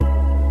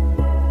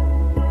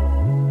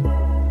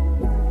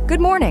Good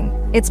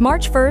morning. It's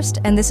March 1st,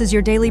 and this is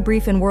your daily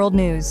brief in world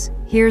news.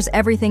 Here's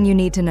everything you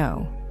need to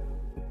know.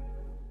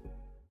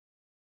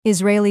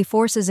 Israeli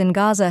forces in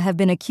Gaza have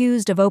been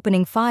accused of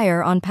opening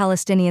fire on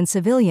Palestinian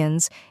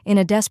civilians in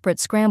a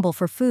desperate scramble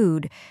for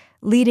food,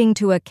 leading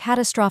to a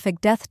catastrophic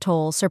death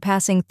toll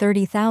surpassing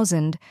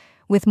 30,000,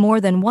 with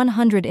more than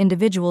 100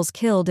 individuals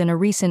killed in a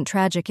recent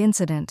tragic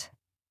incident.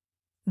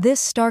 This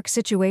stark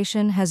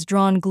situation has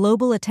drawn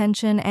global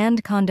attention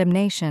and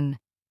condemnation,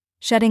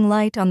 shedding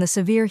light on the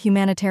severe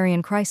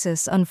humanitarian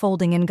crisis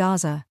unfolding in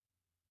Gaza.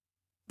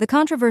 The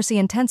controversy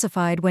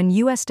intensified when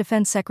U.S.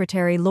 Defense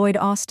Secretary Lloyd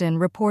Austin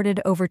reported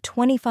over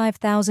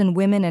 25,000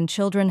 women and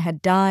children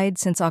had died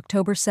since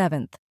October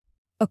 7th,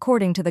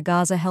 according to the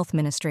Gaza Health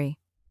Ministry.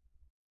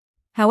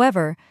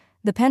 However,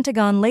 the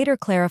Pentagon later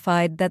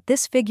clarified that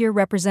this figure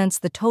represents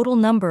the total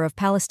number of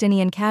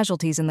Palestinian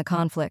casualties in the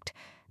conflict,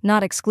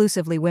 not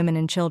exclusively women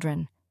and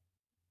children.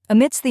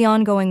 Amidst the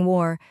ongoing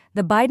war,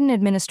 the Biden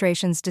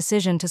administration's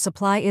decision to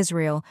supply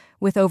Israel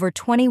with over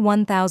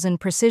 21,000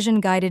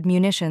 precision-guided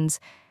munitions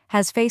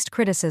has faced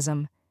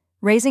criticism,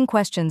 raising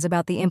questions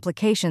about the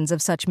implications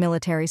of such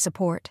military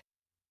support.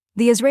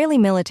 The Israeli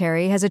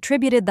military has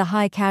attributed the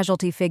high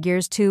casualty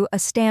figures to a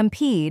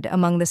stampede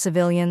among the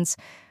civilians,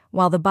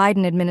 while the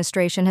Biden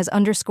administration has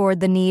underscored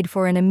the need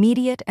for an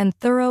immediate and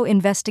thorough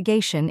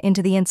investigation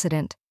into the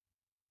incident.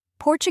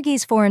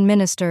 Portuguese Foreign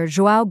Minister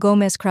João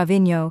Gomes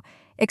Cravinho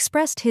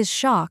expressed his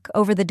shock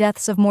over the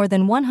deaths of more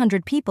than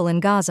 100 people in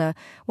Gaza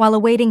while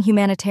awaiting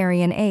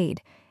humanitarian aid,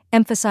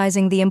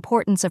 emphasizing the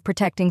importance of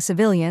protecting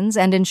civilians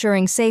and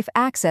ensuring safe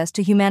access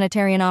to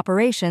humanitarian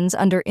operations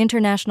under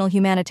international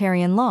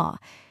humanitarian law.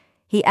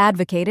 He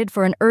advocated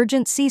for an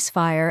urgent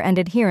ceasefire and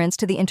adherence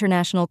to the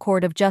International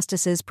Court of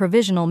Justice's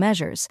provisional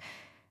measures.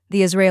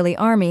 The Israeli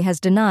army has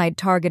denied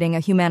targeting a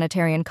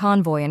humanitarian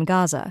convoy in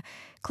Gaza,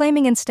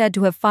 claiming instead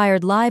to have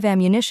fired live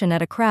ammunition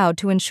at a crowd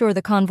to ensure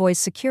the convoy's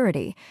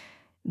security.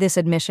 This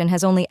admission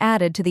has only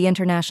added to the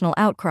international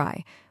outcry,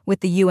 with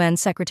the UN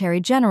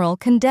Secretary-General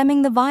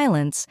condemning the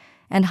violence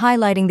and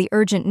highlighting the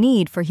urgent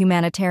need for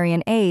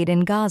humanitarian aid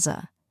in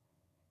Gaza.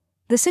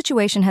 The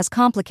situation has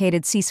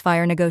complicated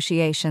ceasefire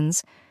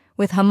negotiations,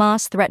 with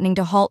Hamas threatening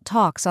to halt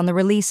talks on the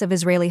release of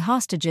Israeli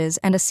hostages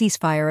and a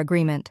ceasefire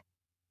agreement.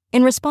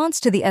 In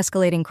response to the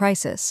escalating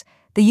crisis,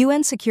 the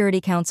UN Security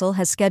Council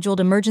has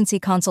scheduled emergency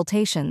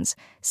consultations,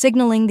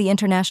 signaling the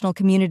international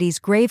community's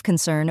grave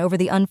concern over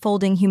the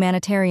unfolding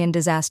humanitarian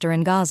disaster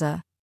in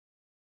Gaza.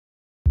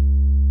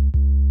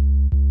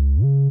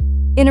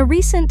 In a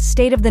recent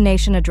State of the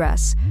Nation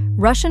address,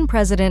 Russian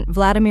President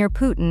Vladimir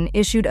Putin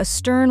issued a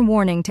stern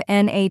warning to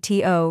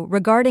NATO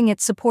regarding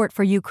its support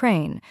for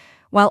Ukraine,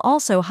 while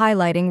also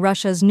highlighting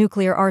Russia's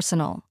nuclear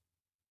arsenal.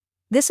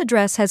 This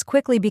address has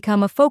quickly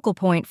become a focal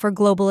point for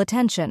global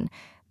attention,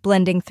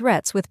 blending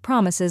threats with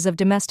promises of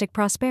domestic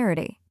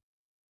prosperity.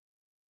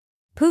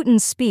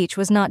 Putin's speech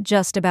was not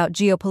just about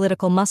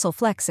geopolitical muscle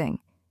flexing.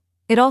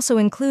 It also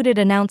included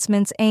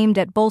announcements aimed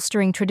at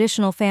bolstering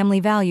traditional family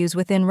values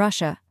within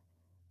Russia.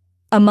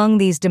 Among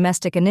these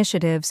domestic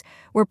initiatives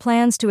were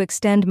plans to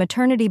extend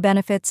maternity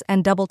benefits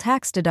and double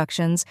tax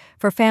deductions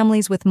for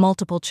families with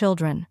multiple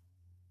children.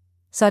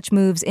 Such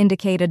moves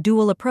indicate a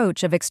dual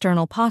approach of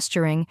external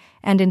posturing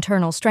and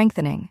internal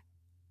strengthening.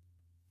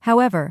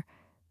 However,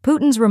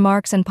 Putin's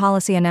remarks and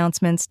policy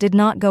announcements did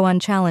not go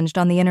unchallenged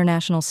on the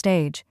international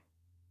stage.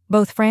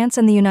 Both France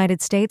and the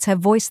United States have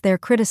voiced their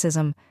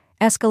criticism,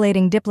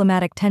 escalating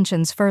diplomatic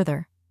tensions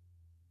further.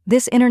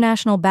 This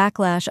international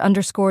backlash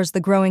underscores the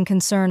growing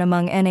concern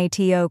among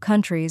NATO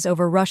countries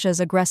over Russia's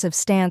aggressive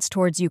stance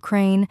towards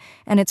Ukraine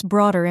and its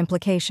broader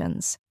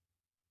implications.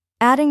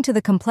 Adding to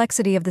the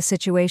complexity of the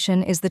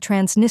situation is the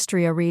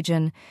Transnistria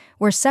region,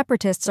 where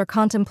separatists are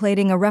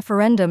contemplating a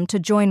referendum to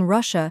join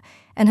Russia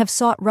and have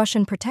sought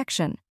Russian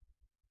protection.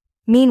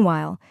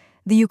 Meanwhile,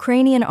 the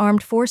Ukrainian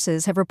armed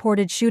forces have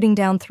reported shooting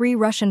down 3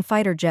 Russian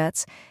fighter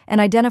jets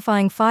and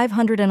identifying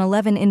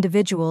 511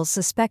 individuals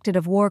suspected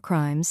of war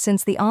crimes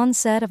since the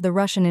onset of the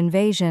Russian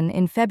invasion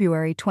in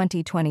February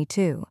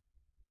 2022.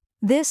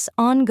 This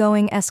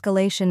ongoing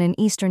escalation in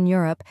Eastern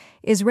Europe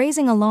is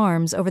raising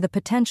alarms over the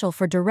potential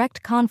for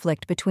direct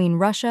conflict between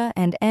Russia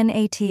and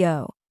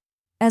NATO,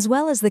 as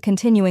well as the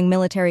continuing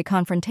military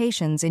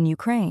confrontations in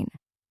Ukraine.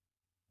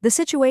 The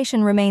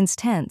situation remains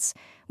tense,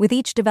 with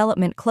each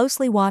development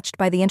closely watched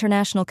by the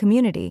international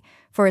community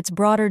for its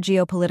broader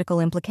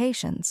geopolitical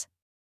implications.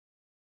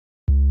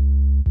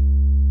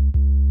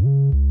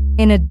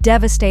 In a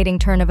devastating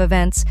turn of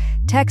events,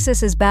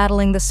 Texas is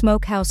battling the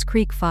Smokehouse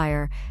Creek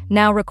fire,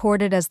 now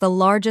recorded as the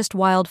largest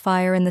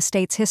wildfire in the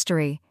state's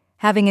history,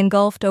 having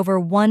engulfed over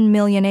 1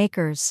 million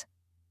acres.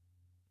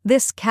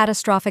 This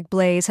catastrophic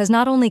blaze has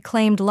not only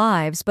claimed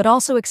lives but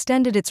also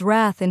extended its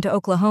wrath into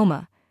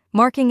Oklahoma,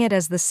 marking it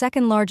as the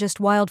second-largest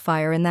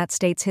wildfire in that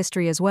state's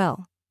history as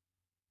well.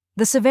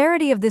 The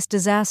severity of this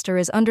disaster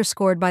is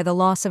underscored by the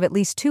loss of at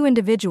least 2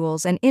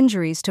 individuals and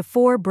injuries to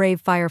 4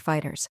 brave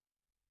firefighters.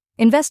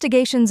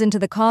 Investigations into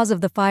the cause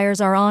of the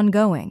fires are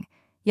ongoing,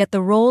 yet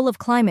the role of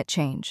climate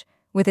change,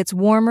 with its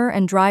warmer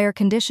and drier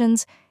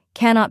conditions,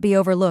 cannot be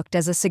overlooked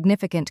as a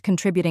significant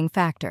contributing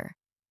factor.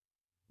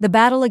 The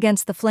battle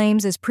against the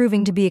flames is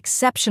proving to be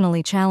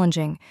exceptionally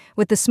challenging,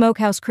 with the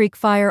Smokehouse Creek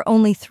fire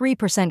only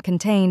 3%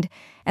 contained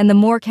and the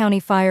Moore County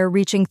fire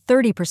reaching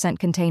 30%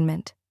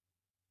 containment.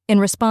 In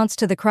response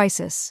to the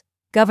crisis,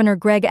 Governor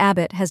Greg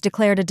Abbott has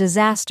declared a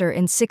disaster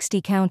in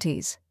 60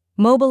 counties,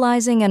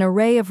 mobilizing an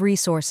array of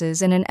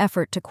resources in an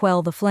effort to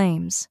quell the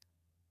flames.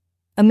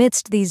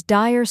 Amidst these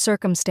dire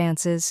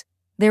circumstances,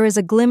 there is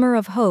a glimmer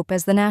of hope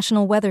as the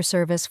National Weather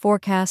Service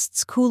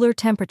forecasts cooler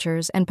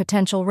temperatures and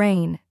potential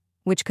rain,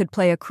 which could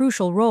play a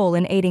crucial role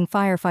in aiding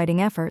firefighting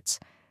efforts.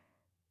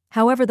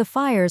 However, the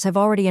fires have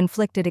already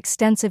inflicted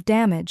extensive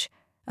damage,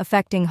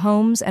 affecting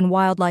homes and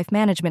wildlife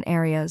management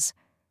areas.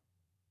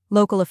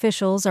 Local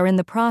officials are in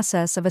the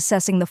process of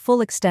assessing the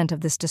full extent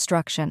of this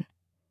destruction.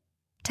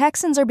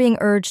 Texans are being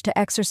urged to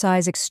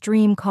exercise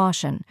extreme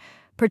caution,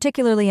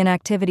 particularly in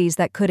activities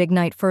that could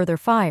ignite further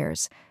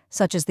fires,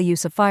 such as the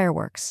use of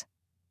fireworks.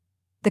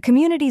 The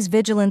community's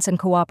vigilance and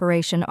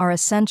cooperation are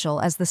essential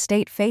as the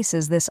state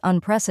faces this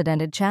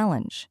unprecedented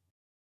challenge.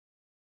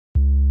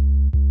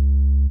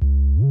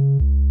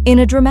 In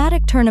a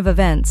dramatic turn of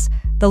events,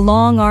 the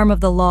long arm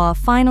of the law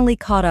finally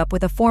caught up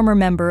with a former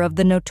member of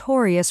the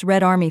notorious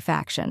Red Army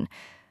faction,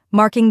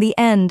 marking the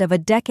end of a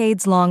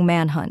decades-long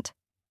manhunt.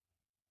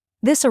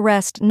 This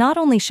arrest not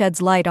only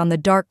sheds light on the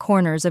dark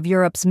corners of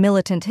Europe's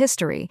militant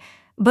history,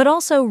 but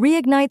also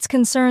reignites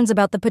concerns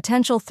about the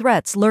potential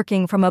threats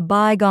lurking from a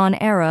bygone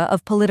era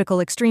of political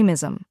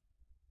extremism.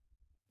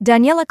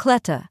 Daniela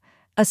Kletta,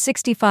 a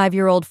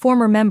 65-year-old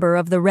former member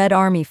of the Red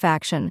Army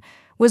faction,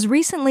 was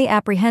recently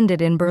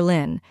apprehended in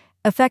Berlin,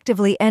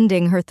 effectively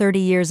ending her 30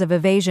 years of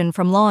evasion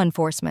from law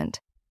enforcement.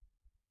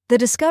 The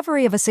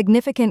discovery of a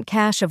significant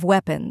cache of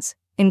weapons,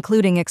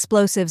 including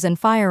explosives and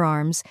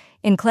firearms,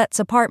 in Klett's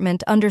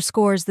apartment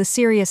underscores the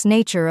serious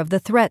nature of the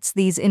threats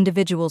these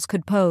individuals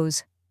could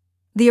pose.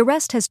 The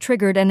arrest has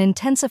triggered an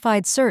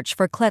intensified search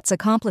for Klett's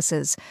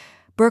accomplices,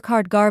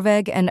 Burkhard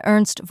Garweg and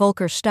Ernst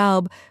Volker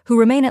Staub, who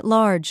remain at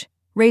large,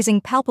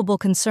 raising palpable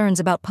concerns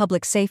about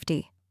public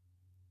safety.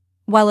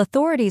 While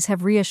authorities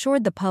have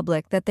reassured the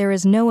public that there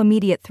is no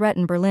immediate threat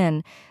in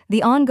Berlin,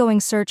 the ongoing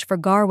search for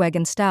Garweg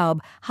and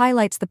Staub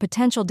highlights the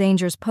potential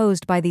dangers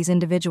posed by these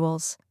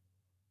individuals.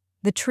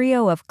 The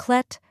trio of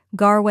Klett,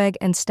 Garweg,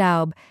 and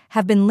Staub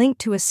have been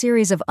linked to a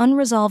series of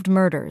unresolved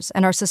murders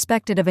and are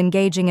suspected of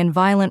engaging in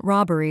violent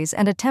robberies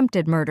and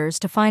attempted murders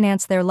to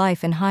finance their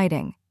life in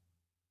hiding.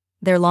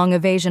 Their long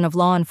evasion of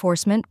law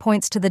enforcement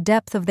points to the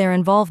depth of their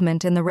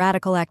involvement in the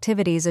radical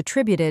activities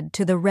attributed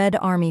to the Red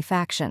Army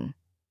faction.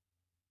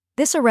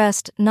 This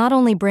arrest not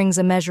only brings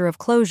a measure of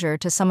closure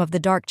to some of the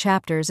dark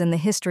chapters in the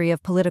history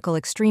of political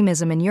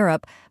extremism in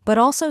Europe, but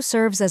also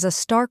serves as a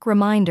stark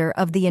reminder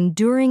of the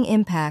enduring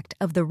impact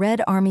of the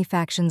Red Army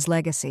faction's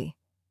legacy.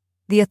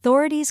 The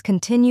authorities'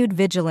 continued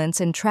vigilance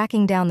in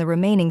tracking down the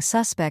remaining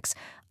suspects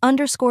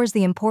underscores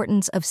the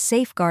importance of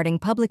safeguarding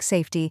public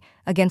safety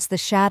against the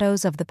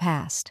shadows of the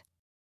past.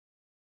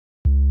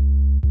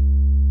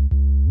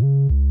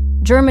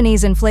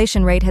 Germany's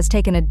inflation rate has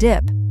taken a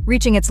dip,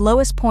 reaching its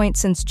lowest point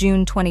since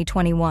June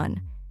 2021.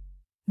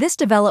 This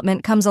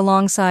development comes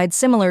alongside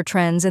similar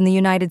trends in the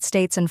United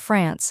States and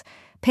France,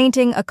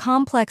 painting a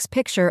complex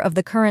picture of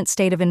the current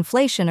state of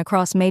inflation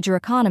across major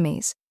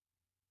economies.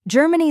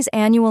 Germany's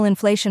annual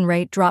inflation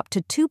rate dropped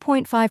to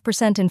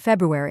 2.5% in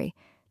February,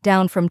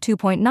 down from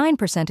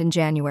 2.9% in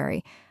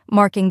January,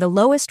 marking the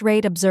lowest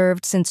rate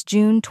observed since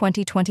June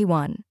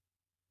 2021.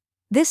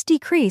 This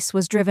decrease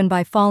was driven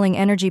by falling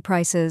energy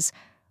prices,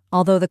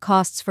 although the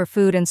costs for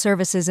food and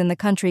services in the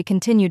country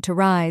continued to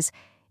rise,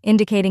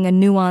 indicating a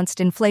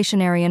nuanced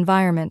inflationary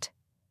environment.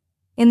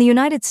 In the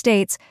United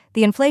States,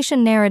 the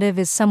inflation narrative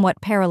is somewhat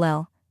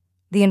parallel.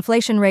 The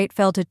inflation rate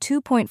fell to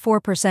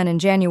 2.4% in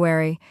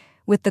January,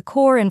 with the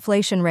core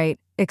inflation rate,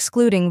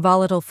 excluding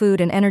volatile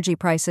food and energy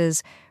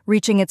prices,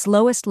 reaching its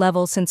lowest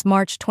level since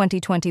March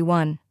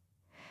 2021.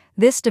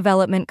 This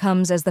development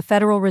comes as the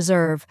Federal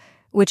Reserve,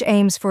 which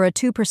aims for a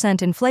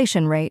 2%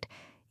 inflation rate,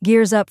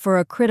 gears up for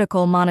a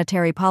critical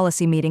monetary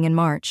policy meeting in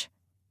March.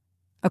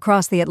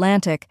 Across the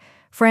Atlantic,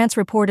 France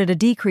reported a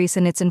decrease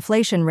in its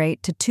inflation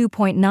rate to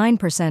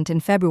 2.9% in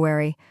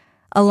February,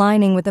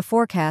 aligning with the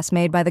forecast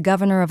made by the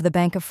governor of the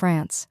Bank of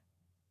France.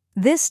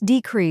 This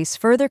decrease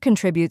further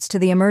contributes to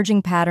the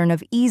emerging pattern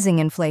of easing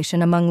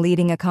inflation among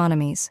leading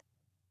economies.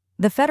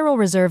 The Federal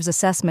Reserve's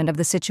assessment of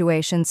the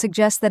situation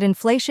suggests that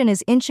inflation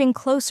is inching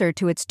closer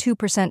to its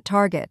 2%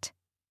 target.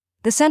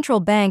 The central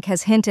bank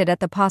has hinted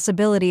at the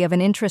possibility of an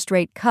interest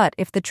rate cut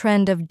if the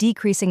trend of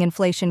decreasing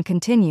inflation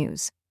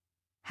continues.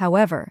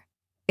 However,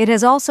 it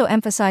has also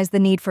emphasized the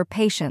need for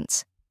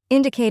patience,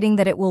 indicating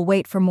that it will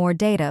wait for more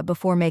data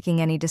before making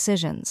any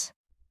decisions.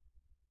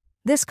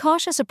 This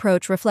cautious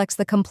approach reflects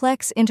the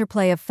complex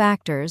interplay of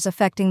factors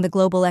affecting the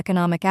global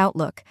economic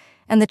outlook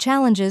and the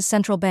challenges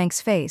central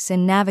banks face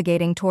in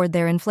navigating toward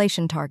their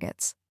inflation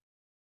targets.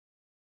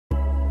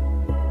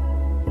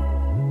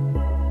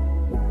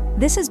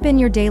 This has been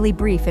your daily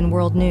brief in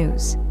world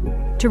news.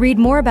 To read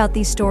more about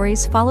these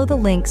stories, follow the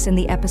links in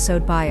the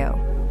episode bio.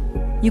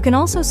 You can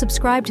also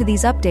subscribe to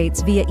these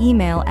updates via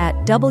email at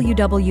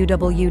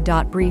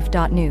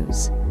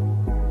www.brief.news.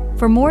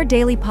 For more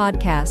daily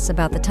podcasts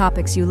about the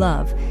topics you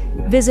love,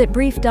 visit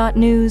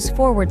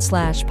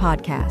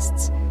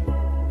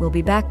brief.news/podcasts. We'll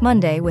be back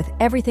Monday with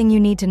everything you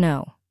need to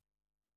know.